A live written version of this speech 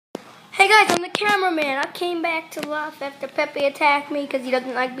Hey guys, I'm the cameraman. I came back to life after Peppy attacked me because he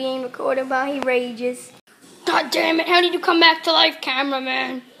doesn't like being recorded while he rages. God damn it, how did you come back to life,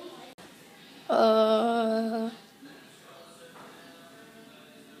 cameraman? I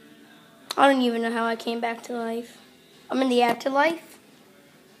don't even know how I came back to life. I'm in the afterlife.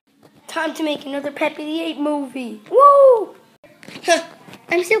 Time to make another Peppy the 8 movie. Woo!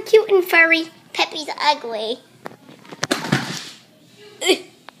 I'm so cute and furry. Peppy's ugly.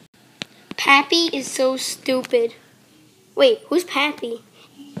 Pappy is so stupid. Wait, who's Pappy?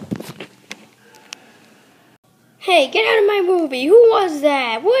 Hey, get out of my movie. Who was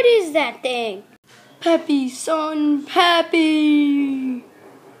that? What is that thing? Peppy's son, Pappy.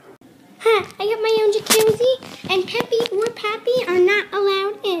 I got my own jacuzzi, and Peppy or Pappy are not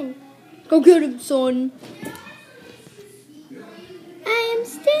allowed in. Go get him, son. I am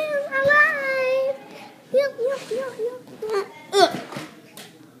still alive.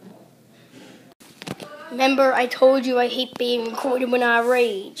 Remember, I told you I hate being recorded when I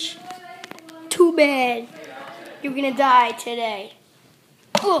rage. Too bad. You're gonna die today.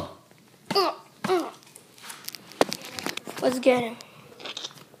 Let's get him.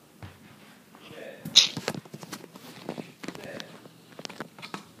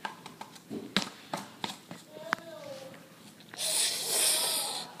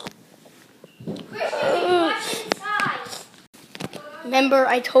 Remember,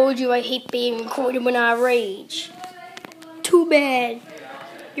 I told you I hate being recorded when I rage. Too bad.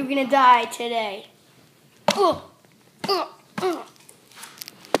 You're gonna die today.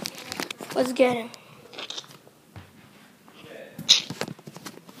 Let's get him.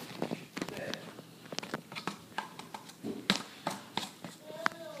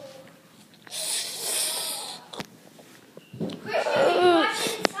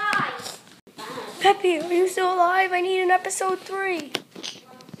 Peppy, are you still alive? I need an episode 3.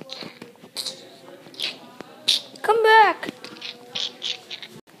 Come back.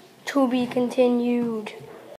 To be continued.